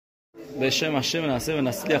به شم هشم نسل و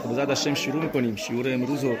نسلیخ بزرد هشم شروع میکنیم شیور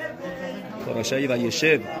امروز و پاراشای و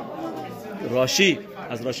یشب راشی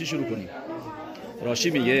از راشی شروع کنیم. راشی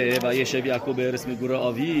میگه و یشب یعقوب به اسم گروه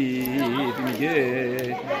آوی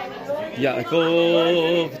میگه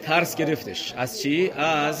یعقوب ترس گرفتش از چی؟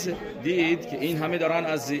 از دید که این همه دارن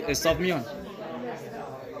از عیسی میان،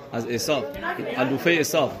 از عیسی، الوفه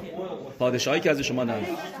عیسی، پادشاهی که از شما دارن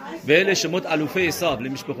ولی شموت الوفه حساب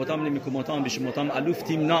لمیش بخوتام نمیکوماتام بشموتام الوف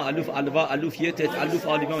تیمنا الوف الوا الوف یتت الوف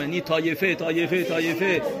آلیوام یعنی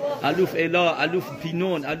طایفه الوف الا الوف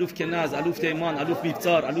پینون الوف کنز الوف تیمان الوف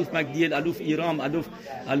میفزار الوف مگدیل الوف ایرام الوف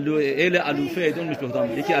الوفه دون میش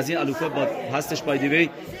بخوتام یکی از این الوفه با هستش بایدیوی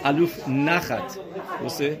الوف نخت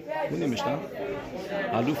واسه اون نمیشتم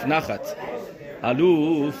الوف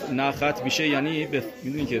نخت میشه یعنی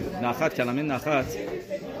میدونی که نخت کلمه نخت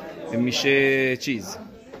میشه چیز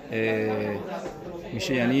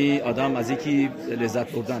میشه یعنی آدم از یکی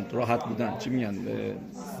لذت بردن، راحت بودن، چی میگن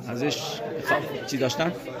ازش چی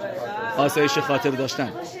داشتن؟ آسایش خاطر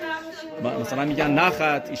داشتن. مثلا میگن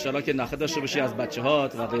نخت ایشالا که نخت داشته باشی از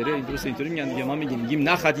بچه‌هات و غیره. این درست اینطوری میگن دیگه. ما میگیم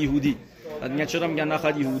نخت یهودی. بعد میگن چرا میگن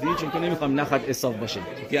نخت یهودی؟ چون که نمیخوام نخت عیسی باشه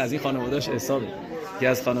که از این خانواده‌اش عیسی که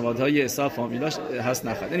از خانواده‌های عیسی فامیلاش هست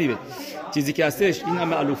نخت. anyway چیزی که هستش این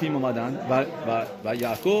همه الوفیم اومدن و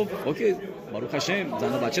یعقوب اوکی باروک هشم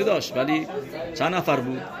زن و بچه داشت ولی چند نفر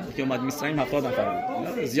بود که اومد مصرعیم 70 نفر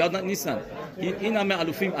بود زیاد نیستن. این همه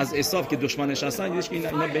الوفیم از عیسی که دشمنش هستن دیدش که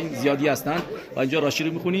اینا به این زیادی هستن. و اینجا راشی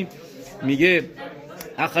رو میخونیم میگه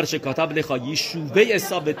آخر شکاتب لخایی شوبه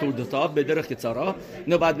عیسی به توردتاب به درخت کتارا.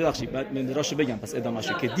 اینو بعد ببخشید بعد مدراشو بگم پس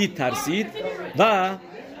ادامه‌شو که دید ترسید و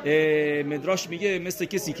مدراش میگه مثل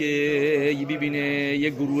کسی که ببینه یه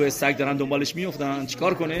گروه سگ دارن دنبالش میافتن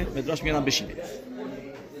چیکار کنه؟ مدراش میگه بشینه.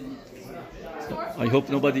 I hope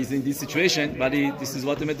nobody is in this situation ولی this is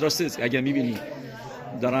what the مدراش says. اگه میبینی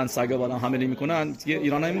دارن سگا بالا حمله میکنن دیگه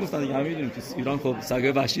ایران هم میگفتن دیگه همه میدونیم که ایران خب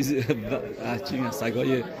سگای وحشی چی میگن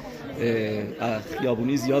سگای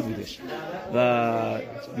خیابونی زیاد بودش و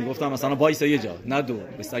میگفتن مثلا وایسا یه جا نه دو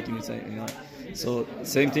به سگی میسن اینا. So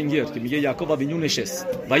same thing here که میگه یعقوب وینو نشست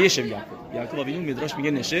و یشم یعقوب وینو مدراش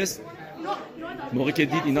میگه نشست موقعی که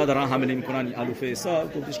دید اینا دارن حمله میکنن الوفه عیسی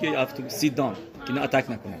گفتش که افتو سیت دان که اینا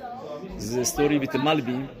اتاک نکنن. استوری بیت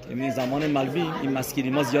ملبیم یعنی زمان ملبیم این مسکری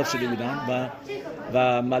ما زیاد شده بودن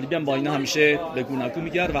و ملبی هم با اینا همیشه لگونکو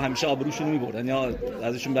میگرد و همیشه آبروشون رو میبرد یا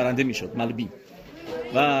ازشون برنده میشد ملبیم.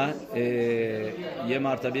 و یه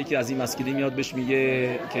مرتبه که از این مسکری میاد بهش میگه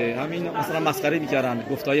که همین مثلا مسخره میکردن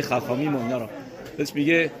گفتای خفامی و اینا رو بهش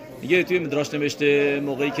میگه توی مدراش نوشته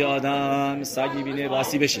موقعی که آدم سگ میبینه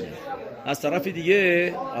واسه بشینه. از طرف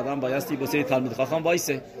دیگه آدم بایستی واسه تلمید خاخام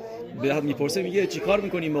وایسه. به میپرسه میگه چیکار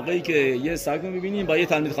میکنی موقعی که یه سگ رو میبینیم با یه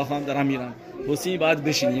تلمید خاخام دارن میرن واسه باید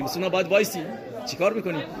بشینیم واسه باید وایسی چیکار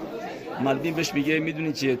میکنی؟ ملبیم بهش میگه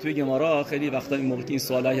میدونی چیه توی گمارا خیلی وقتا این موقع این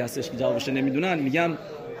سوالایی هستش که جوابش نمیدونن میگن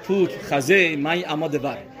پوک خزه مای اماده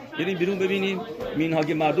بر بریم بیرون ببینیم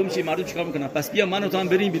مینهاگ مردم چیکار میکنن پس بیا من و تو هم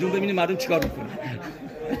بریم بیرون ببینیم مردم چیکار میکنن.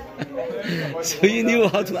 So you knew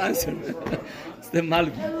how to answer.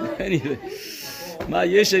 anyway ما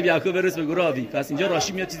یه شب یعقوب برس به گروه آوی. پس اینجا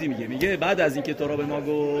راشی میاد چیزی میگه بعد از اینکه تورا به ما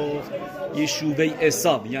گفت یه شوبه عیسی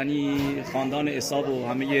یعنی خاندان عیسی و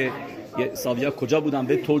همه عیساویا کجا بودن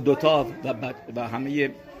به تولدوتا و همه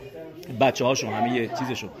بچه‌هاشو همه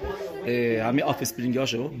چیزشو همه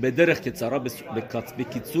آفسپرینگاشو به درخت کتسارا به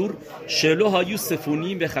کیتسور شلو ها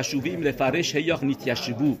یوسفونیم به خشوبیم لفرش هیاخ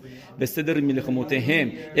نیتیشبو به صدر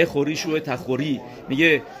ملخموتهم اخوریشو تخوری.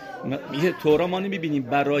 میگه تورا ما نمیبینیم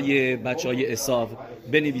برای بچهای عیسی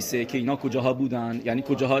بنویسه که اینا کجاها بودن یعنی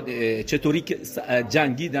کجاها چطوری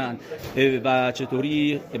جنگیدن و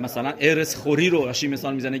چطوری مثلا ارس خوری رو راشی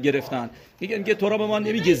مثال میزنه گرفتن. میگه تورا به ما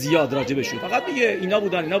نمیگه زیاد راجبشون فقط میگه اینا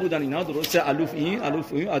بودن درسته الوف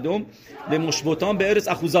این ادم به مشبوتان به ارس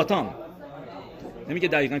اخوزاتان نمیگه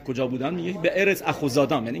دقیقاً کجا بودن میگه به ارس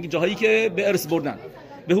اخوزاتان یعنی جاهایی که به ارس بردن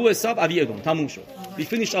به هو حساب اویگون تموم شد we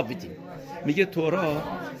finish up with him. میگه تورا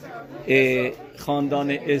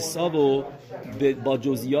خاندان عیسی رو با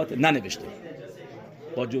جزئیات ننوشته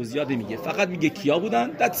با جزئیات میگه فقط میگه کیا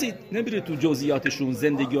بودن that's it نمیره تو جزئیاتشون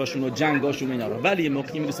زندگیاشون و جنگاشون اینا رو ولی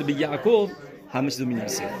موقعی میرسه به یعقوب همه چیزو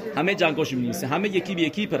مینویسه همه جنگاشو مینویسه همه یکی به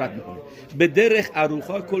یکی پرت میکنه به درخ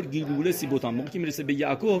اروخا کل گیلوله سیبوتان. موقعی میرسه به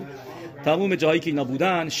یعقوب تمام جاهایی که اینا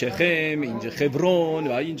بودن شخم اینجا خبرون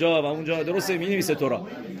و اینجا و اونجا درسته مینویسه تورا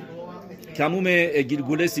تمام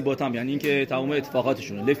گلگوله سیباتم، یعنی اینکه تمام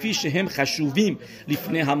اتفاقاتشون لفیش هم خشوویم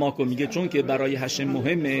لیفنه هماکو، میگه چون که برای هشم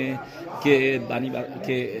مهمه که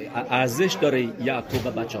ارزش داره یعقوب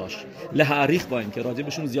و بچه‌هاش لحریخ با این که راجع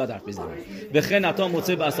بهشون زیاد حرف بزنه. بخن عطا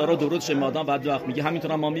موسی به اسرا درود شمادان و نوح، میگه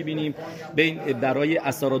همینطور ما میبینیم بین برای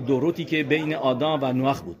اسرا دروتی که بین آدم و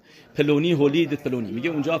نوح بود، پلونی هولید پلونی، میگه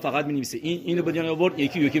اونجا فقط می‌نویسه اینو به دنیا آورد،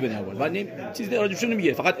 یکی به دنیا آورد و چیزی راجبشون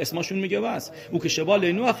میگه، فقط اسمشون میگه بس. او که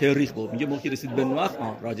شبال نوح هریخ بود، میگه موقعی رسید به نوح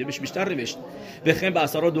راجبش بیشتر نوشت. بخن به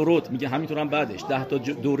اسرا درود میگه همینطور هم بعدش 10 تا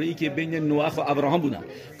دوره‌ای که بین نوح و ابراهام بودن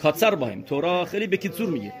کاتسر باهم تورا خیلی به کیتسور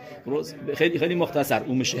میگه، خیلی مختصر.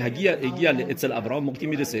 او میشه هگیال اتل ابراهام موقعی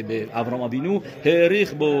میرسه به ابراهام آوینو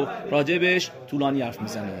هریخ با راجبش طولانی حرف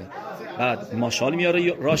میزنه. بعد ماشال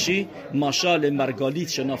میاره راشی، ماشال مرگالیت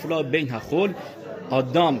شنافلا بین هخول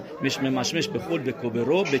آدم مشمش به خول به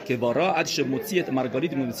کوبرو به کوارا عدش مطیت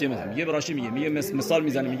مرگالیت مونسی میگه راشی میگه مثال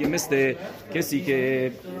میزنه، میگه مثل کسی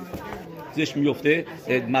که زش میفته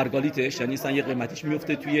مرگالیتش، یعنی اصلا یه قیمتیش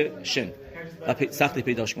میفته توی شن و سخت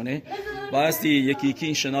پیداش کنه، واسه یکی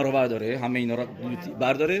این شنا رو برداره، همه اینا رو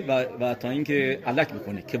برداره و تا اینکه الک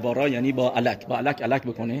بکنه، که بارا یعنی با الک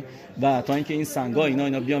بکنه و تا اینکه این سنگا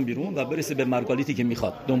اینا بیان بیرون و برسه به مرگالیتی که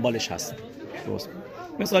میخواد دنبالش هست. درست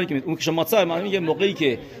مثالی که اون که شما من میگه موقعی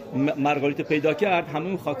که مرگالیت پیدا کرد همه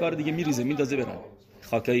اون خاکار دیگه میریزه میندازه برن،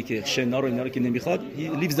 خاکایی که شنا رو اینا رو که نمیخواد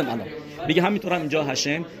لیوز them alone. میگه همینطور هم اینجا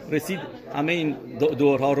هشم رسید همه این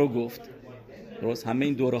دورها رو گفت، درست همه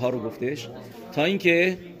این دوره ها رو گفتش تا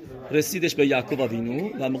اینکه رسیدش به یعقوب آوینو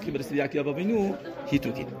و موقعی برسید یعقوب آوینو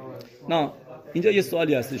هیتوکی. نه اینجا یه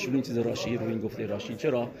سوالی هستش رو این چیز راشی، رو این گفته راشی.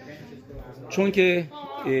 چرا؟ چون که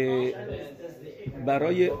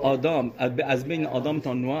برای آدم از بین آدم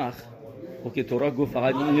تا نوح که تورا گفت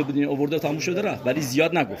فقط اینو بدین آورده تموم شده رفت، ولی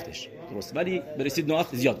زیاد نگفتش، درست؟ ولی برسید نوح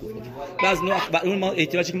زیاد گفت. و از نوح و اون ما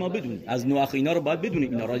احتیاجی که ما بدونیم از نوح اینا رو باید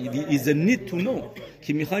بدونیم، اینا رو is a need to know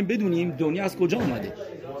که می‌خوایم بدونیم دنیا از کجا اومده.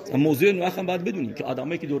 موضوع نوح هم باید بدونیم که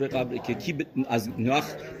آدمایی که دوره قبل که کی از نوح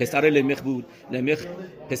پسر لمخ بود، لمخ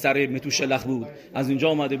پسر متوشلح بود، از اونجا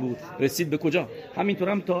اومده بود رسید به کجا. همینطور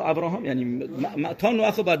هم تا ابراهام، یعنی تا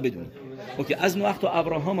نوح رو باید بدونیم. اوکی، از نوح تا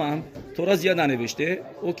ابراهام هم تورا زیاد ننوشته.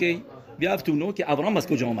 اوکی we have to know که ابراهام از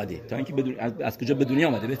کجا آمده تا اینکه بدون از کجا به دنیا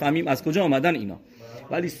آمده بفهمیم از کجا آمدن اینا.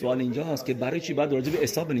 ولی سوال اینجا هست که برای چی باید راجع به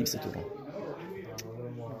عیسی بنویسه تورا؟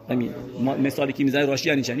 همین مثالی که میزنه راشی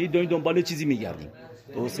یعنی چنین دنبال چیزی میگردیم،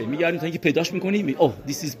 درسته؟ میگردیم تا اینکه پیداش میکنیم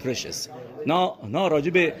this is precious. نه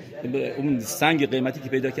راجع به اون سنگ قیمتی که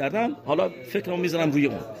پیدا کردم حالا فکرم میذارم روی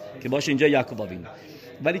اون که باشه اینجا یعقوب آوینو.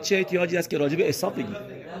 ولی چه احتیاجی هست که راجع به عیسی بگیم؟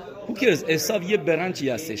 who cares؟ عیسی یه برانچی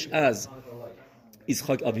هستش از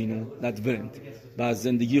اسحاق آوینو ندورند و از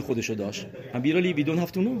زندگی خودشو داشت. هم بیرالی بیدون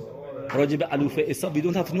هفتونو راجع به الوف عیسی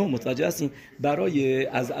بیدون هفتونو متوجه هستین؟ برای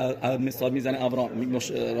از مثال میزنه ابراهام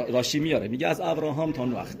راشی میاره، میگه از ابراهام تا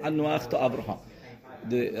نوح، از نوح تا ابراهام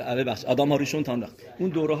آدم ها ریشون تا نوح، اون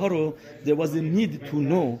دوره ها رو there was a need to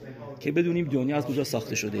know که بدونیم دنیا از کجا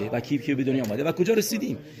ساخته شده و کی به دنیا اومده و کجا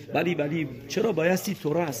رسیدیم. ولی چرا بایستی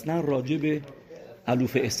تورا اصلا راجع به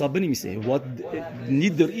الوف عیسی بنویسه؟ what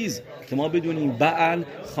need there is که ما بدونیم بعل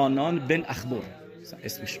خانان بن اخبار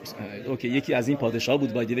اسمش اوکی یکی از این پادشاه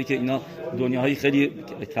بود بایده که اینا دنیاهای خیلی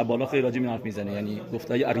کبالا خیلی راجع به حرف میزنه، یعنی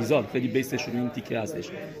گفتای اریزال خیلی بیسش رو این تیکه هستش،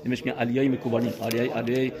 نمیشه میگن علیای مکوبالی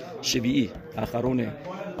علیای شبیعی اخرون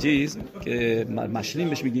چیز که مشلیم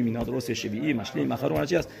بهش میگیم اینا، درست؟ شبیعی مشلیم اخرون هر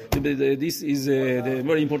چی هست. this is the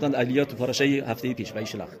very important علیات تو پاراشای هفته پیش و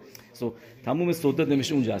ایشلاخ تمام سودات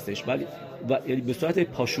نمیشه اونجا هستش. ولی یعنی به صورت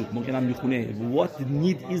پاشوت ممکن هم میخونه what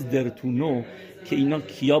need is there to know که اینا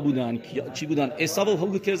کیا بودن چی بودن. عیسی و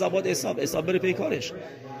هو که زباد عیسی بره پی کارش.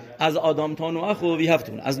 از آدم تا نوح و وی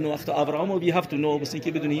هفتون، از نوح تا ابراهام و وی هفتون، واسه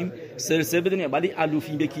اینکه بدونیم سلسله بدونیم. ولی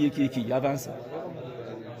الوفی به کی یا ونس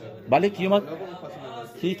بله کی اومد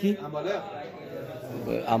کی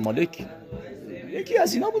عمالک یکی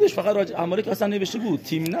از اینا بودش، فقط عمالک اصلا نوشته بود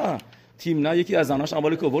تیمنا یکی از زناش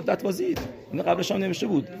عمالک آورد دتوازید، اینا قبلش هم نوشته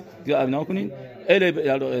بود اینا کنین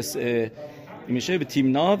میشه به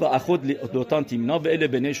تیمنا و اخود دوتان تیمنا و ال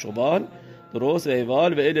بنه شوال، درست؟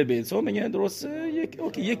 ایوال و ال بنسو میگن، درست؟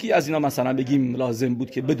 یکی از اینا مثلا بگیم لازم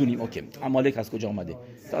بود که بدونیم اوکی عمالک از کجا اومده.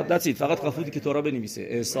 فقط خفودی که تورا بنویسه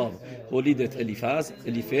عیسی ولیدت الیفاز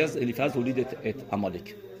ولیدت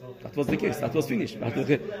عمالک. That was the case. That was finished.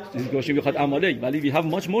 وقتی گوشیم بخواد عمالک، ولی we have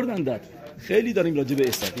much more than that. خیلی داریم راجع به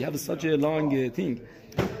عیسی. We have such a long thing.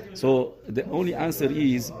 So the only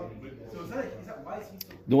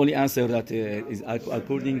answer that is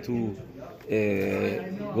according to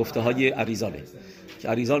گفته های اریزاله که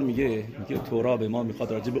اریزال میگه تورا به ما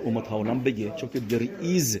میخواد راجع به امت هاونام بگه چون که there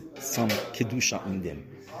is some kedusha in them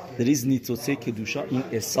there is نیتوسه کدوشا این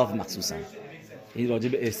عیساو مخصوصا. این راجع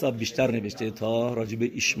به عیسی بیشتر نوشته تا راجع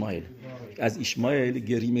به اشمائیل. از اشمائیل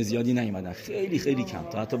گریم زیادی نیومدن، خیلی خیلی کم،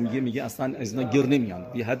 تا حتی میگه اصلا از اینا گر نمیان.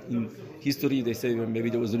 we had in history they say maybe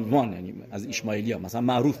there was one، یعنی از اشمائیلیا مثلا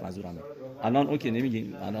معروف منظورمه. الان اوکی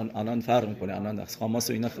نمیگیم، الان فرق میکنه، الان از حماس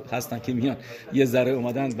و اینا هستن که میان یه ذره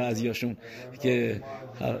اومدن بعضیاشون که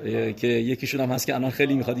یکیشون هم هست که الان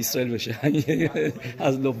خیلی میخواد اسرائیل بشه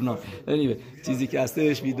از لبنان. چیزی که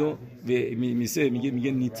هستش ویدو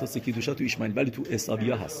میگه نیتوس کدوشا تو اشمائیل، ولی تو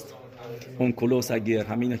عیسویا هست. اون کلوس اگر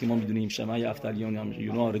همینا که ما میدونیم شمای افتالیون هم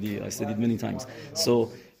you know already I said it many times. So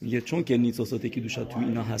میگه چون که نیتوسات کدوشا تو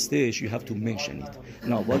اینا هستش you have to mention it.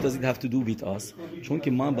 Now what does it have to do with us؟ چون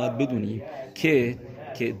که ما باید بدونیم که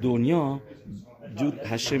دنیا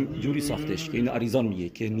جوری ساختش که این آریزان میگه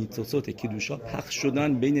که نیتوسات کدوشا پخش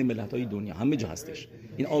شدن بین ملت‌های دنیا، همه جا هستش.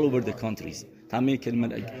 in all over the countries. همه کلمه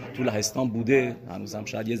تو لهستان بوده، هنوزم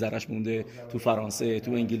شاید یه ذرهش مونده، تو فرانسه،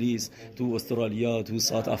 تو انگلیس، تو استرالیا، تو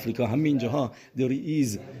ساوت آفریقا، همین جاها there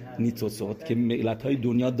is نیتوسات که ملت‌های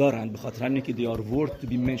دنیا دارن، به خاطر اینه که they are worth to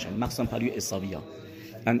be mentioned، مخصوصا پریو عیسویا.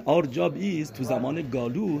 and our job is تو زمان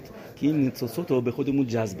گالوت که این نیتوسات رو به خودمون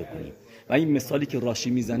جذب کنیم. و این مثالی که راشی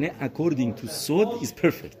میزنه according to Sod is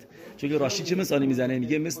perfect. چون که راشی چه مثالی میزنه؟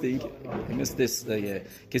 میگه مثل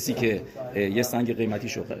کسی که یه سنگ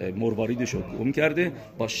قیمتیشو مرواریدشو گم کرده،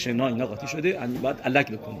 با شنا اینا قاطی شده، بعد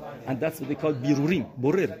الک بکنه. and that's what they call بیروریم،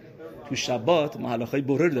 برر. تو شبات ما هلاخای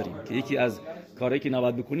برر داریم که یکی از کارهایی که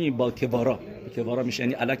نباید بکنیم با کوارا میشه،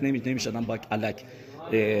 یعنی الک نمیشه با الک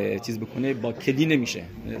چیز بکنه، با کلی نمیشه.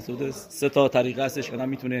 سه تا طریقه هستش که آدم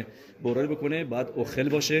میتونه برر بکنه. بعد اوخل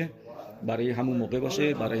باشه، برای همون موقع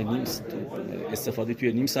باشه، برای استفاده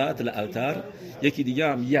توی نیم ساعت لالتر. یکی دیگه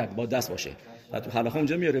هم ید با دست باشه. و تو حلقه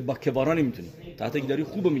اونجا میاره، با کوارا نمیتونی. تا حتی که داری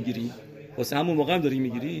خوبو میگیری، واسه همون موقع هم داری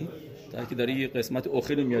میگیری، تا که داری قسمت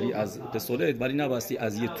اوخل میاری از پستولت، ولی نباستی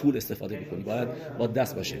از یه طول استفاده بکنی، باید با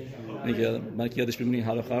دست باشه. میگه من که یادش بمونین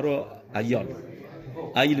حلقه رو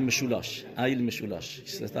ایل مشولاش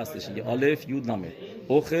هستش، یه الف یود نامه،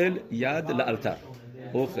 اوخل ید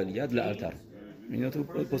لالتر. اینا تو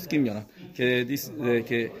پسکی میارن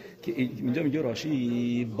که اینجا میگه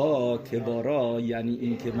راشی با کبارا، یعنی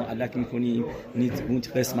این که ما علک میکنیم اون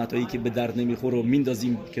قسمت هایی که به درد نمیخوره رو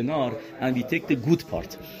میندازیم کنار and we take the good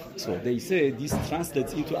part. So they say this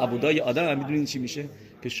translates into عبودای آدم. میدونین چی میشه؟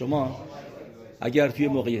 که شما اگر توی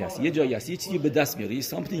موقعی هست، یه جایی هست، یه چیزی به دست میاری،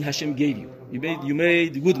 something Hashem gave you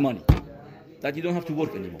made good money that you don't have to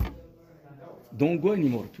work anymore. Don't go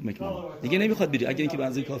anymore to make money. دیگه نمیخواد بری. اگه اینکه به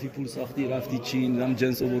اندازه کافی پول ساختی، رفتی چین، هم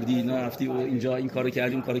جنس آوردی، نه رفتی اینجا این کارو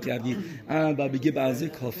کردی، و بگه به اندازه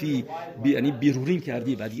کافی یعنی بیروریم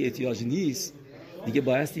کردی و دیگه احتیاج نیست، دیگه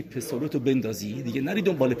بایستی پستولتو بندازی، دیگه نری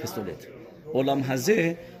دنبال پستولت. علام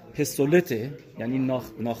هزه پستولته، یعنی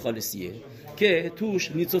ناخالصیه که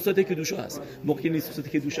توش نیتوسات کدوشا هست. موقعی نیتوسات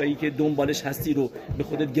کدوشایی که دنبالش هستی رو به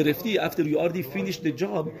خودت گرفتی، after you already finished the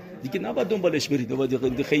job، دیگه نباید دنبالش بری،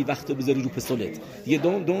 نباید خیلی وقت بذاری رو پستولت. دیگه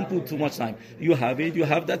don't put too much time. You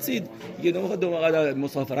have that's it. دیگه نباید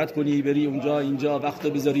مسافرت کنی، بری اونجا اینجا وقت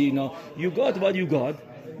بذاری اینا. You got what you got.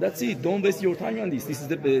 That's it. Don't waste your time on this.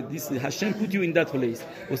 This Hashem put you in that place.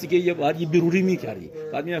 واسه که یه بیروری می‌کردی.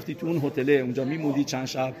 بعد می‌رفتی تو اون هتل، اونجا می‌موندی چند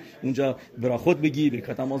شب، اونجا برخوت بگی،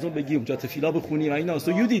 برکت آمازون بگی، اونجا تفیلا بخونی و اینا. So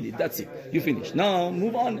you did it. That's it. You finished. Now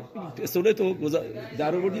move on. پستولتو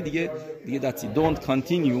در آوردی دیگه that's it. Don't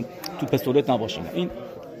continue تو پستولت نباشین. این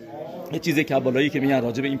یه چیز کبالایی که میگن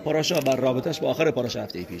راجع به این پاراشا و رابطش با آخر پاراشا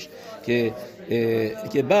هفته پیش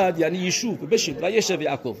که بعد یعنی یشوع بشید و یشوع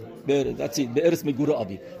یعقوب به اسم گروه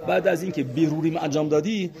آبی، بعد از اینکه بیروری انجام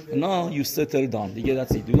دادی نه you settle down دیگه that's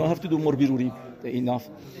it. You don't have to do more بیروری enough.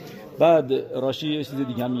 بعد راشی یه چیز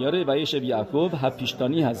دیگه میاره و یشوع یعقوب ها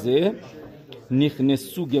پیشتانی هزه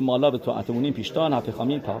نیخنسو گمالا به تو اتمونین پیشتان ها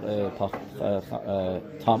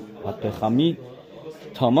پخامی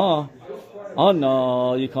تاما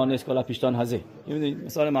آنا یکان اسکالا پیشتان هزه. می‌بینید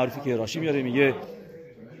مثال معروفی که راشی میاره، میگه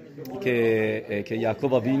که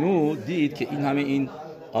یعقوب وینو دید که این همه این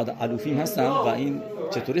الوفیم هستن و این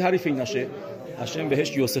چطوری حریف ایناشه، هاشم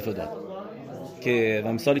بهش یوسف داد. که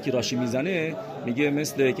و مثالی که راشی میزنه میگه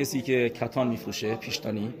مثل کسی که کتان میفروشه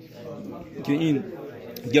پیشتانی، که این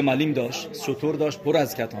گمالیم داشت، شتر داشت پر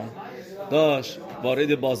از کتان داشت،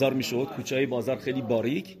 وارد بازار میشد، کوچه‌های بازار خیلی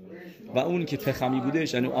باریک، و اون که پخمی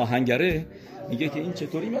بودش یعنی آهنگره، میگه که این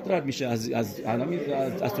چطوری مطرد میشه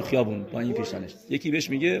از تو خیابون با این پیشتنش. یکی بهش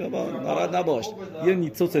میگه بابا ناراحت نباش، یه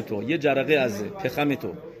نیتوس تو، یه جرقه از پخم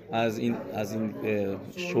تو، از این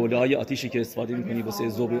شعله‌های آتیشی که استفاده می‌کنی واسه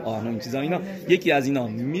ذوب آهن و این چیزا، اینا یکی از اینا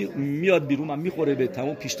میاد بیرون و میخوره به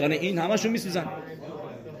تمام پیشتن این، همشون میسوزن.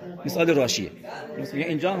 مثال راشیه.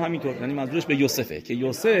 اینجا هم همینطور، یعنی منظورش به یوسفه که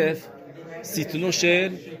یوسف سیتونو شل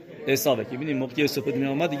عیساوه که ببینید موقعی یوسف به دنیا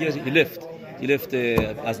اومد دیگه لفت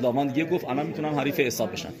از لامان دیگه گفت انا میتونم حریف عیسی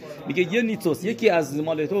بشم. میگه یه نیتوس یکی از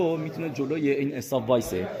مال تو میتونه جلوی این عیسی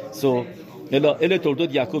وایسه. سو الا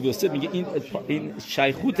توردود یعقوب یوسف میگه این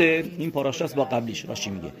شیخوت این پاراشاست با قبلیش.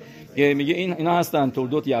 راشی میگه اینا هستن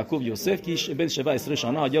توردود یعقوب یوسف که بل شبه اسر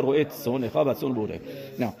شانه ها یه رویت سون خواب سون بوره.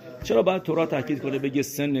 نه چرا باید تورات تاکید کنه بگه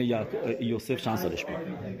سن یوسف چند سالش بود؟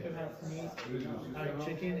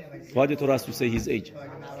 Why did Torah to say his age?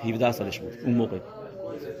 17 سالش بود اون موقع.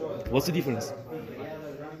 What's the difference?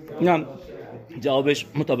 اینم جوابش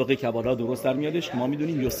مطابق کبالا درست در میادش. ما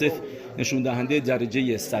میدونیم یوسف نشون دهنده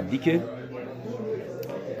درجه صدیقه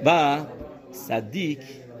و صدیق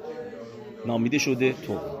نامیده شده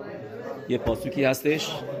تو. یه پاسوکی هستش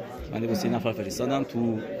من واسه نفر فرستادم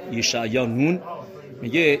تو یشعیا نون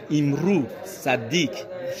میگه امرو صدیق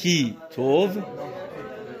کی توو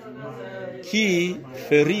کی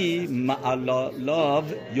فری معلالاو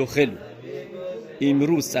یخلو.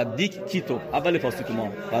 امرو صدیق کی توو اول پاسوک ما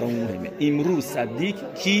برامون مهمه. امرو صدیق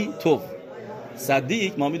کی توو.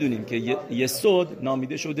 صدیق ما میدونیم که یسود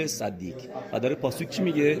نامیده شده صدیق و داره پاسوک چی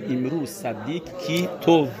میگه؟ امرو صدیق کی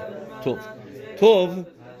توو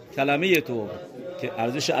کلمه توو که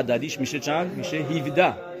ارزش عددیش میشه چند؟ میشه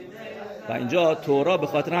 17 و اینجا تورا به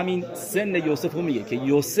خاطر همین سن یوسف رو میگه که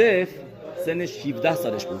یوسف سنش 17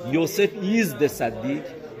 سالش بود. یوسف ایز د صدیق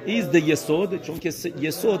ایز د یسود چون که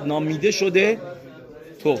یسود نامیده شده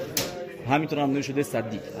تو همینطور نامیده شده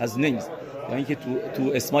صدیق از نیز یعنی اینکه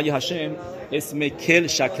تو اسمای هشم اسم کل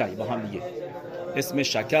شکای با هم دیگه اسم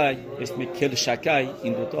شکای اسم کل شکای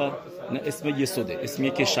این دوتا نه اسم یسوده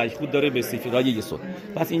اسمی که شیخوت داره به صفرای یسود.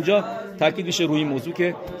 پس اینجا تاکید میشه روی این موضوع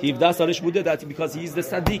که 17 سالش بوده that because he is the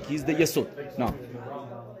صدیق he is the یسود. نه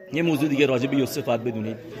یه موضوع دیگه راجع به یوسف باید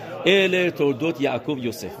بدونید. ال توردوت یعقوب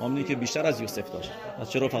یوسف ما میگیم که بیشتر از یوسف داشت. پس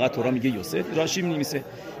چرا فقط تورا میگه یوسف؟ راشی می‌نویسه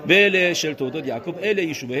ول شل توردوت یعقوب ال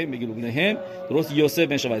یشوبه میگه لوبنهم درست یوسف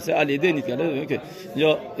بنشوایسه الیده نیت که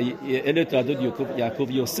یا ال توردوت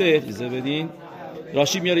یعقوب یوسف بدین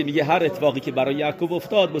راشی میاره میگه هر اتفاقی که برای یعقوب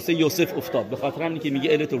افتاد واسه یوسف افتاد به خاطر همینه که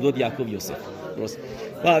میگه ال توردوت یعقوب یوسف. درست.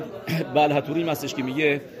 بعد بالحتوری هستش که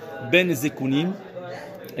میگه بن زکونیم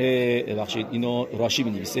بخشید اینو راشی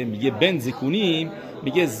می‌نویسه میگه بن زکونیم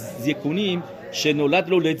میگه زکونیم شنولد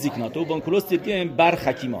لو لد زیکناتو بانکولوس دیگه بر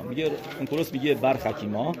حکیما میگه بانکولوس میگه بر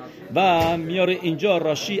حکیما و میاره اینجا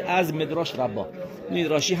راشی از مدراش ربا. این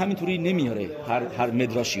راشی همینطوری نمیاره هر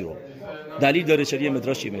مدراشی رو دلیل داره چه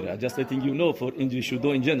مدراشی میاره just letting you know for in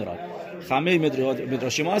general همه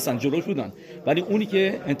مدراشی ما هستن جلوش بودن ولی اونی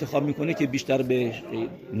که انتخاب میکنه که بیشتر به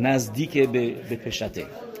نزدیک به پشته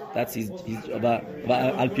و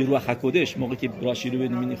الپیرو حکودش موقعی که راشی رو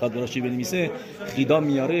میخواد راشی بنویسه خیدا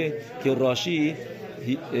میاره که راشی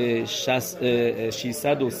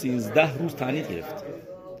 613 روز تعنیت گرفت.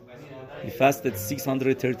 He fasted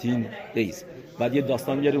 613 days. بعد یه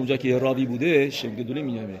داستان میاره اونجا که راوی بوده شمگدونه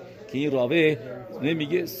میاره که این راوی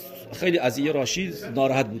نمیگه خیلی از یه راشی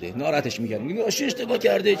ناراحت بوده ناراحتش میگه میگه راشی اشتباه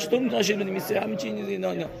کرده چطور میتونه راشی بنویسه همین چیزی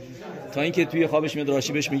نه تا اینکه توی خوابش میاد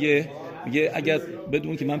راشی بهش میگه اگر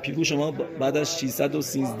بدون که من پیرو شما بعد از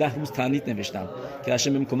 613 روز تعنیت نوشتم که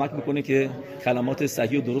هاشم بهم کمک میکنه که کلمات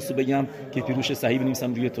صحیح و درست رو بگم که پیروش صحیح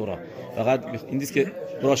بنویسم روی تورا. فقط این دیست که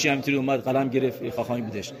راشی همینطوری اومد قلم گرفت خاخامی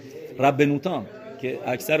بودش. ربنوتام که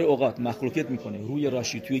اکثر اوقات مخلوقیت میکنه روی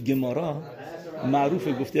راشی توی گمارا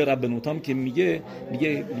معروفه گفته ربنوتام که میگه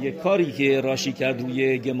کاری که راشی کرد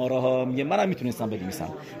روی گماراها میگه منم میتونستم بنویسم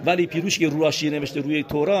ولی پیروش که رو راشی نوشته روی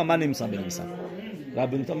تورا من نمیتونم بنویسم.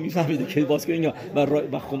 ربنوتام میفهمیده که باز که اینا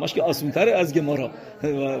و خماش که آسونتره از گمارا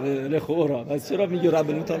لخورا. پس چرا میگه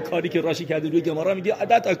ربنوتام کاری که راشی کرده روی گمارا میگه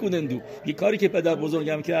عدد اکودندو یه کاری که پدر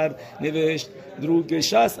بزرگم کرد نوشت دروگ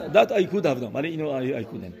 60 عدد ایکود هفتم ولی اینو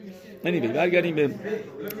ایکودن. یعنی برگردیم به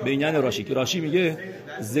اینان راشی که راشی میگه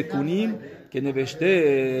زکونیم که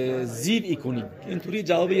نوشته زیب ایکونیم اینطوری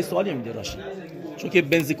جواب یه سوالی میده راشی چون که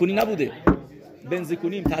بنزیکونی نبوده.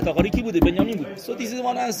 بنزیکونیم تحت آقاری کی بوده؟ بنیامین بود. So this is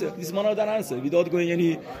one answer. This is one other answer. without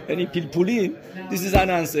going یعنی پیلپولی this is an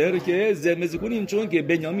answer که بنزیکونیم چون که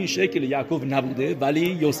بنیامین شکل یعقوب نبوده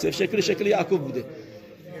ولی یوسف شکل یعقوب بوده.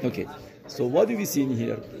 Okay. So what do we see in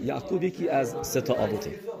here? یعقوب یکی از سه تا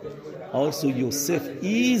آبوته. Also Yosef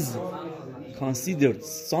is considered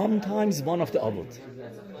sometimes one of the abot.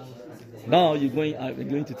 Now I'm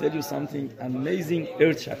going to tell you something amazing,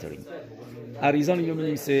 earth-shattering. اریزان اینو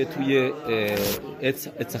می‌نویسه توی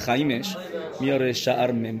اتخایمش، میاره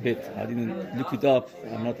شعر منبت. I didn't look it up.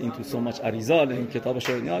 I'm not into so much اریزال. این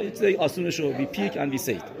کتابشو نه چیزای آسونشو we pick and we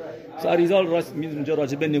say it. So اریزال اونجا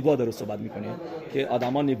راجع به نبوة داره صحبت میکنه که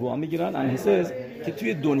آدما نبوة میگیرن and he says که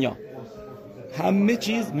توی دنیا همه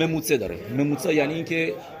چیز مموتسه داره. مموتسه یعنی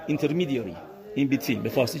اینکه اینترمدیاری، این بیتوین. به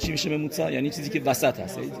فارسی چی میشه مموتسه؟ یعنی چیزی که وسط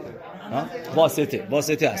هست،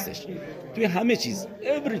 واسطه هستش توی همه چیز،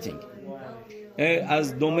 everything.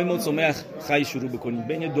 از دومه و سومیخ خیلی شروع بکنیم.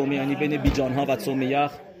 بین دومه یعنی بین بیجان ها و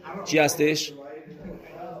سومیخ چی هستش؟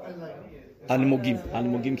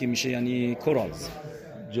 الموگیم که میشه یعنی کورالز.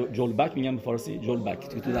 جولبک میگم به فارسی، جولبک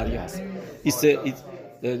تو دریا هست.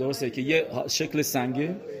 درسته که یه شکل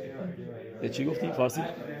سنگه. چی گفتی فارسی؟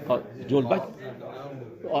 جولبک،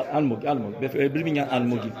 الموگ به میگن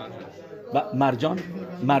الموگیم. و مرجان.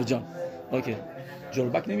 اوکی.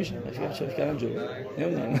 جولبک نمیشه. چه کردم جولبک؟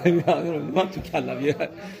 نمیدونم. من تو کلم یه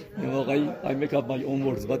واقعی I make up my own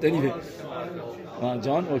words. But anyway.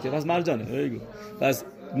 مرجان. اوکی. پس مرجانه. very good. پس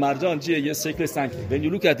مرجان چیه؟ یه شکل سنگ. When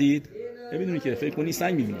you look at it می‌بینی که فکر کنی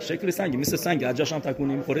سنگ می‌بینی. شکل سنگ مثل سنگ از جاش هم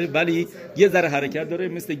تکون نمی‌خوره ولی یه ذره حرکت داره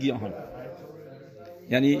مثل گیاهان.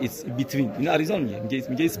 یعنی it's between. این اریزان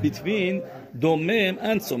میگه it's between دومم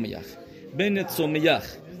and سومیخ. بین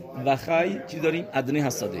سومیخ و خی چی داریم؟ ادنه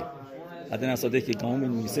حساده که قوم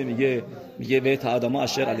می‌نویسه میگه به تعدما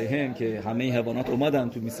اشر علیهم که همه حیوانات اومدن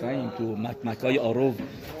تو مصرعیم، تو مکای آرو.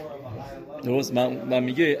 درست. من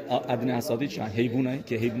میگه ادنه حساده چه حیوانه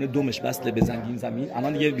که حیوان دومش وصله به زمین.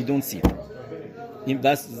 الان دیگه we don't see. این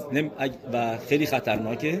بس و خیلی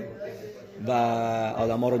خطرناکه و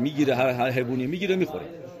آدما رو میگیره، هر حیوانی میگیره میخوره.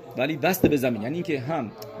 ولی وصله به زمین یعنی اینکه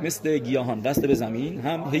هم مثل گیاهان وصله به زمین،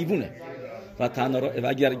 هم حیوانه. و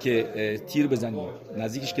اگر که تیر بزنی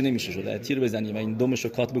نزدیکش که نمیشه شده، تیر بزنی و این دومش رو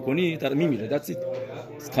کات بکنی در میمیره. That's it.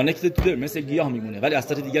 It's connected to them. مثل گیاه میمونه ولی از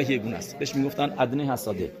طرف دیگه حیوان است. بهش میگفتن ادنه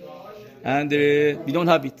حساده. And we don't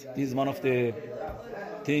have it. This is one of the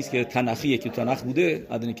things که تنخیه که تنخ بوده،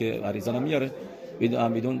 ادنه که عریضان میاره. We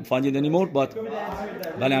don't find it anymore but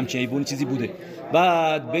ولی همچین حیوان چیزی بوده.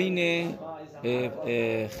 بعد بین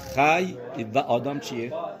خی و آدم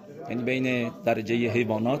چیه؟ یعنی بین درجه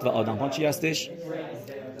حیوانات و آدم ها چی هستش؟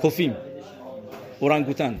 کفیم،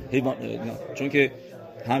 اورانگوتان، حیوان. چون که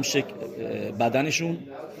هم بدنشون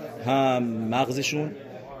هم مغزشون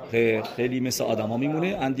خیلی مثل آدم ها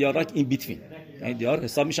میمونه. and they are like in between. یعنی دیار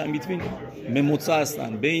حساب میشن in between. مموتسه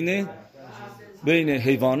هستن بین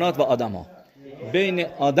حیوانات و آدم ها. بین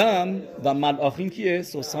آدم و ملاخین کیه؟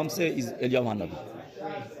 so some say is الیام هنابی.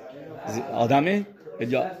 آدمه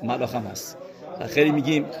یا ملاخ هم هست. خیلی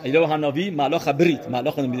میگیم الیام هنابی ملاخ برید،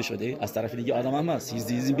 ملاخ نمیده شده، از طرف دیگه آدم هم هست.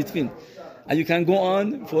 he's in between and you can go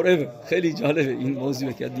on forever. خیلی جالبه این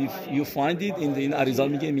موضوع که you find it in این اریزال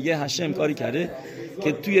میگه هشم کاری کرده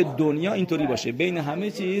که توی دنیا اینطوری باشه، بین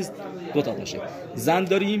همه چیز دوتا باشه. زن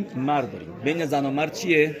داریم، مرد داریم. بین زن و مرد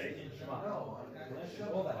چیه؟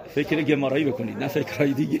 فکر گمارایی بکنید، نه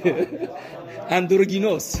فکرهای دیگه.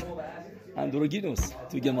 اندروگینوس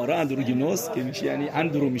تو گمارا اندروگینوس که میشه یعنی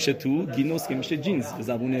اندرو میشه تو، گینوس که میشه جنس به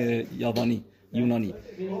زبون یونانی.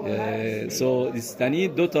 یعنی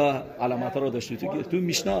دو تا علامت ها رو داشته تو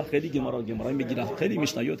میشنا. خیلی گمارایی میگیرن، خیلی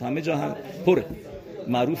میشنایوت همه جا هم پره.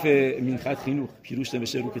 معروف منخط خینوخ پیروش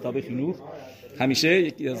نوشته رو کتاب خینوخ. همیشه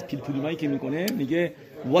یکی از پیلپولیمایی که میکنه میگه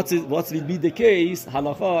what will be the case.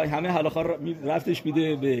 همه حلاخا رفتش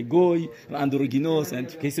میده به گوی و اندروگینوس. یعنی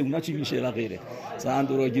کیس اونا چی میشه و غیره. مثلا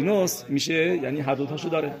اندروگینوس میشه یعنی هر دو تاشو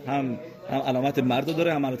داره، هم علامت مرد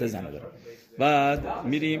داره هم علامت زن داره. بعد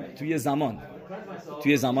میریم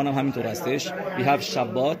توی زمان هم همینطور هستش. we have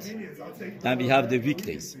Shabbat and we have the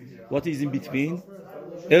weekdays. what is in between؟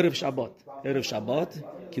 عرب شبات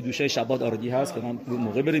که دوشه شبات آردی هست که من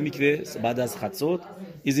موقع بره میکوه بعد از خطصوت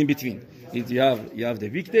is in between. You have the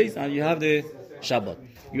weekdays and you have the Shabbat.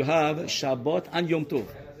 You have Shabbat and Yom Tov.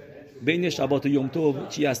 بین شبات و یوم توب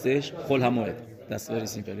چی هستش؟ خل هموعد. That's very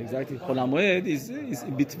simple. Exactly. خل هموعد is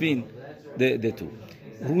between the two.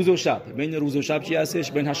 روز و شب. بین روز و شب چی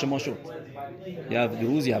هستش؟ بین هشماشوت. You have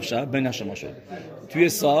روز you have شب بین هشماشوت. توی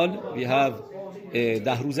سال we have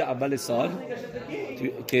 10 روز اول سال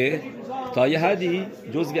که تا یه حدی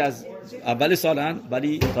جزوی از اول سالن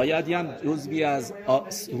ولی تا یه حدی هم جزوی از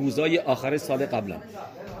روزای آخر سال قبلا.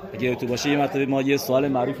 اگه تو باشه یه مرتبه ما یه سوال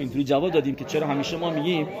معروف اینطوری جواب دادیم که چرا همیشه ما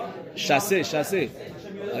میگیم شسه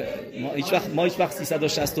ما هیچ وقت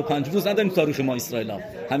 365 روز نداریم تاریخ ما اسرائیل.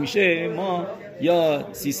 همیشه ما یا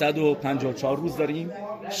 354 روز داریم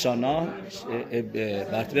شانا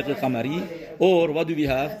بر طبق قمری or what do we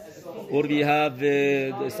have or we have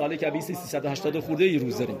سال کبیر 380 خورده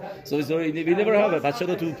روز داریم. So we never have بچه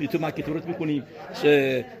را تو مکه تورت میکنیم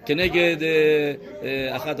کنگد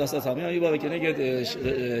اخد داست همی با کنگد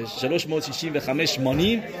شلوش موچیشیم و خمش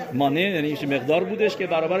مانه یعنی مقدار بودش که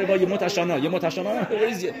برابر با یه متشانا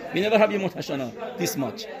we never have یه متشانا this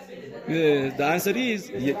much. The answer is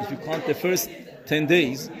if you count the first 10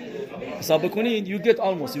 days حساب بکنید you get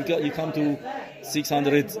almost you come to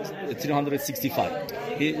 365.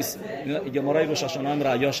 گمارای روش هاشانه هم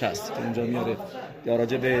رعیاش هست که اونجا میاره یا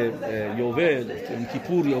راجع به یوول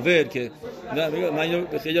کیپور یوول که من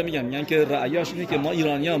خیلی میگم که رعیاش اینه که ما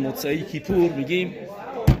ایرانی ها مدعی کیپور میگیم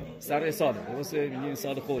سر سال درسته میگیم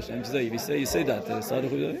سال خوش این چیزایی we say that سال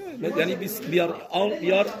خوش یعنی we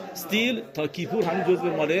are still تا کیپور همین جزء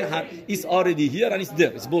ماله is already here and it's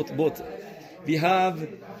there it's both we have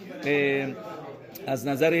از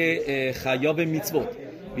نظر خیاب میتوت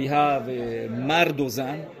we have مرد و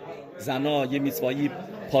زنا یه میتوایی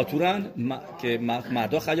پاتورن که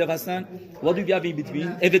مردا خیاب هستن what do you have in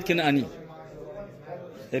between عبد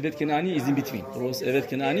کنعانی is in between درست عبد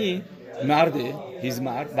کنعانی مرده he's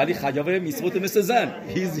مرد ولی خیاب میتوت مثل زن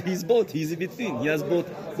he's both he's in between he has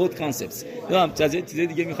both concepts چیز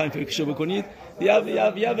دیگه میخوایم فکرشو بکنید we have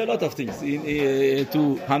a lot of things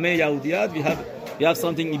تو همه یهودیت we have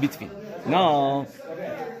something in between now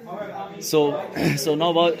so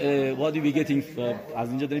now what do we getting از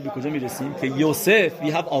اینجا داریم به کجا میرسیم که یوسف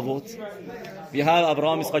we have avot we have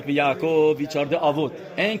ابراهام اسحاق و یعقوب we 14 avot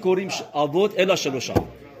این کوریم avot الا شلوشا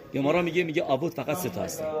گمارا میگه avot فقط 3 تا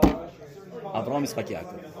هست ابراهام اسحاق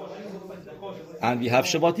یعقوب and we have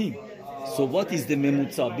شباطیم so what is the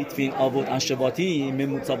memutza between avot and شباطیم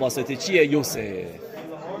memutza واسطه چیه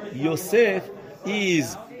یوسف is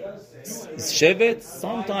shevet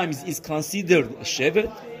sometimes is considered shevet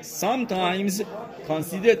sometimes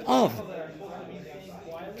considered of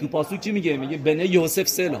تو پاسوک چی میگه بنی یوسف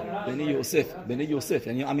سلا بنی یوسف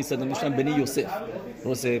یعنی امی صدا میشن بنی یوسف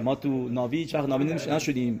روسه ما تو ناوی چرخ ناوی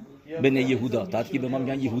نشدیم بنی یهودا تا که به ما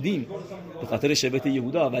میگن یهودیم به خاطر شبت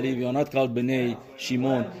یهودا ولی بیانات کال بنی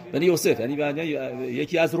شیمون بنی یوسف یعنی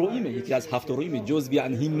یکی از روئیمه یکی از 7 روئیمه جزء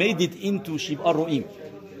بیان he made it into شیبا روئیم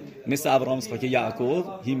مثل ابراهام اسحاق یعقوب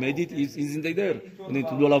he made it is in there یعنی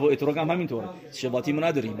تو دولا و اتروگ هم همینطور شباتی ما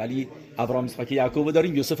نداریم ولی ابراهام اسحاق یعقوب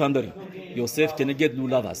داریم یوسف هم داریم یوسف که نگید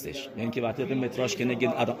لولا هستش یعنی که وقتی متراش که نگید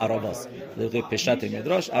عرباس دقیقه پشت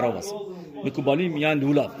مدراش عرباس میکوبالی میان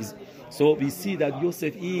لولا so we see that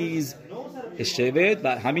Joseph is شبت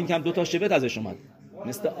و همین که هم 2 تا شبت ازش اومد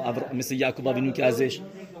مثل یعقوب وینو که ازش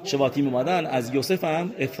شباتی اومدن از یوسف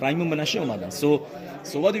هم افرایم و منشه اومدن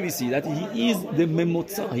so what do we see that he is the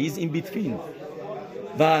memotza he is in between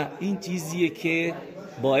و این چیزیه که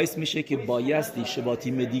باعث میشه که بایستی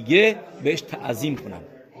شباطیم دیگه بهش تعظیم کنن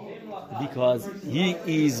because he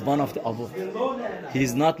is one of the avot he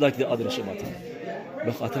is not like the other شباطیم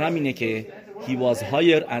به خاطر همینه که he was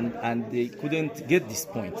higher and they couldn't get this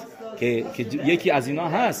point که یکی از اینا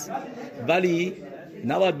هست ولی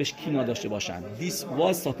نباید بهش کینا داشته باشن this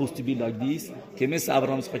was supposed to be like this که مثل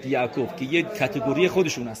ابراهام اسحاق یعقوب که یه کاتگوری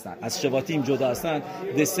خودشون هستن از شباطیم جدا هستن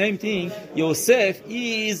the same thing یوسف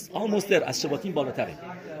is almost there از شباطیم بالاتره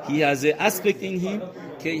he has an aspect in him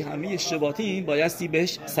که همه شباطیم بایستی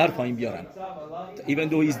بهش سر پایین بیارن even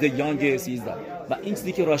though he is the youngest he is that و این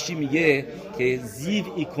چیزی که راشی میگه که زیو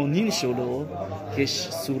ایکونین شلو که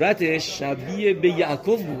صورتش شبیه به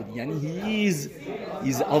یعقوب بود یعنی he's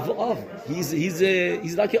of he's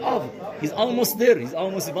like of he's almost there he's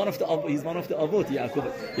almost one of the avot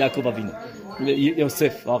یعقوب avinu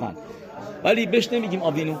یوسف واقعا ولی بهش نمیگیم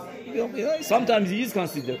avinu sometimes he is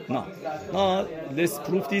considered no let's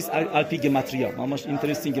prove this alpi gematria ماماش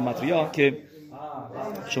interesting gematria که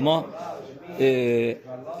شما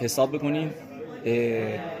حساب بکنین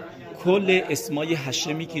کل اسمای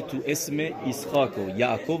هشمی که تو اسم اسحاق و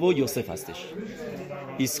یعقوب و یوسف هستش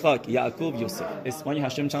اسحاق یعقوب یوسف اسمای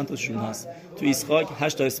هشم چند تاشون هست تو اسحاق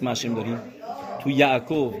 8 تا اسم هشم داریم تو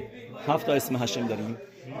یعقوب 7 تا اسم هشم داریم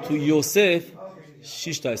تو یوسف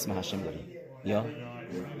 6 تا اسم هشم داریم یا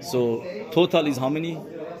so total is how many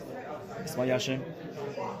اسمای هشم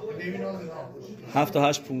 7 تا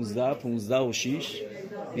 8 15 و 6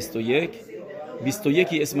 21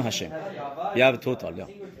 اسم هشم یا توتال یا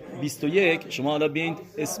 21 شما حالا بیاین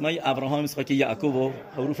اسمای ابراهام اسحاق یعقوب و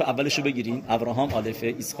حروف اولشو بگیرین ابراهام الف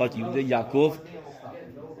اسحاق یوده یعقوب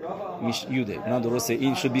میش یوده نه درسته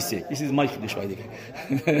این شو 21 this is my English by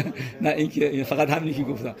نه این که فقط همینی که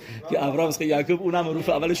گفتم که ابراهام اسحاق یعقوب اونم حروف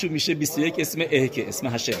اولشو میشه 21 اسم که اسم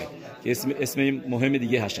هشم که اسم مهم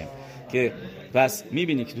دیگه هشم که پس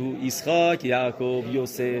میبینی که تو اسحاق یعقوب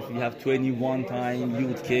یوسف we have 21 time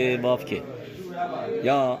یود که واف که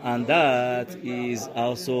یا and that is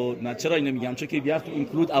also من چرا اینو میگم چون که we have to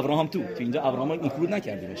include ابراهام تو اینجا ابراهام include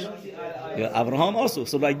نکردیمش ابراهام also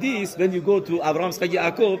so like this when you go to ابراهام اسحاق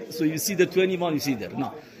یعقوب so you see the 21 you see there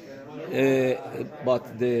no but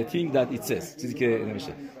the thing that it says چیزی که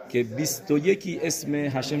نمیشه که 21 اسم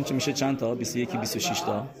هاشم چه میشه چند تا 21 26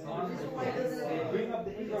 تا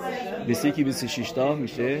 21 26 تا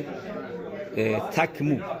میشه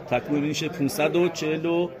تکمو میشه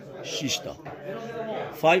 546 تا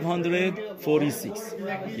 546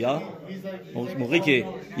 یا موقعی که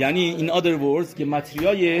یعنی in other words که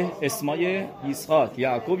متریای اسمای اسحاق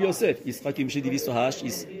یعقوب یوسف اسحاق که میشه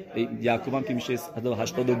 208 یعقوب هم که میشه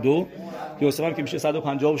 182 یوسف هم که میشه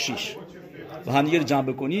 156 و هم دیگه رو جمع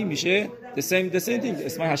بکنی میشه the same thing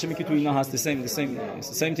اسمای هاشمی که تو اینا هست the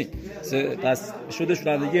same thing پس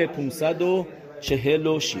شده دیگه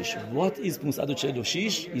 546 what is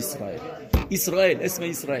 546 اسرائیل اسم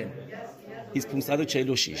اسرائیل is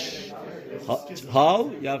 546 how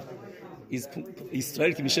you have is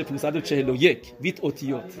اسرائیل که میشه 541 with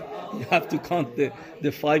اوتیوت you have to count the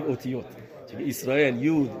 5 اوتیوت اسرائیل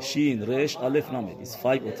یود شین رش الف لام is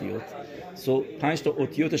 5 اوتیوت so 5 تا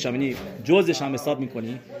اوتیوتش هم یعنی جزش هم حساب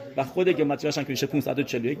میکنی و خود گماتریاش هم که میشه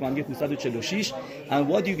 541 من میگه 546 and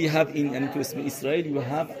what do we have in یعنی تو اسم اسرائیل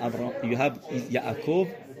you have یعقوب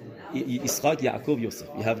اسحاق یعقوب یوسف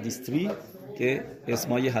you have these three که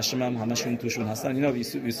اسمای هاشم هم همشون توشون هستن اینا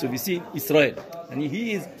ویسی اسرائیل یعنی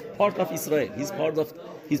he is part of Israel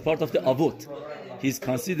he's part of the avot he's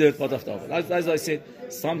considered part of the avot as I said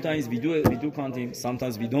sometimes we do count him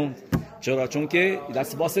sometimes we don't چرا چون که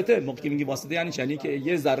دست واسطه موقعی میگی واسطه یعنی چنین که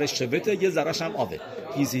یه ذره شبته یه ذرهش هم آبه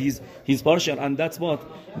he's partial and that's what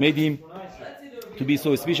made him to be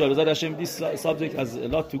so special that Hashem this subject has a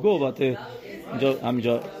lot to go but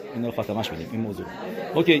همینجا اینو خاتمش بدیم این موضوع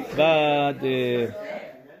اوکی بعد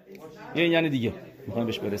یعنی دیگه میخوایم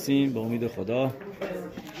بهش برسیم به امید خدا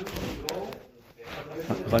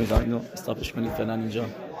میخوایم اینو استاپش کنیم فعلا اینجا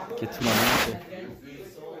که طولانی نشه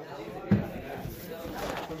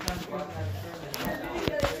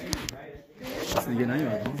دیگه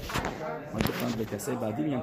نیومد ما گفتم به کسای بعدی میگم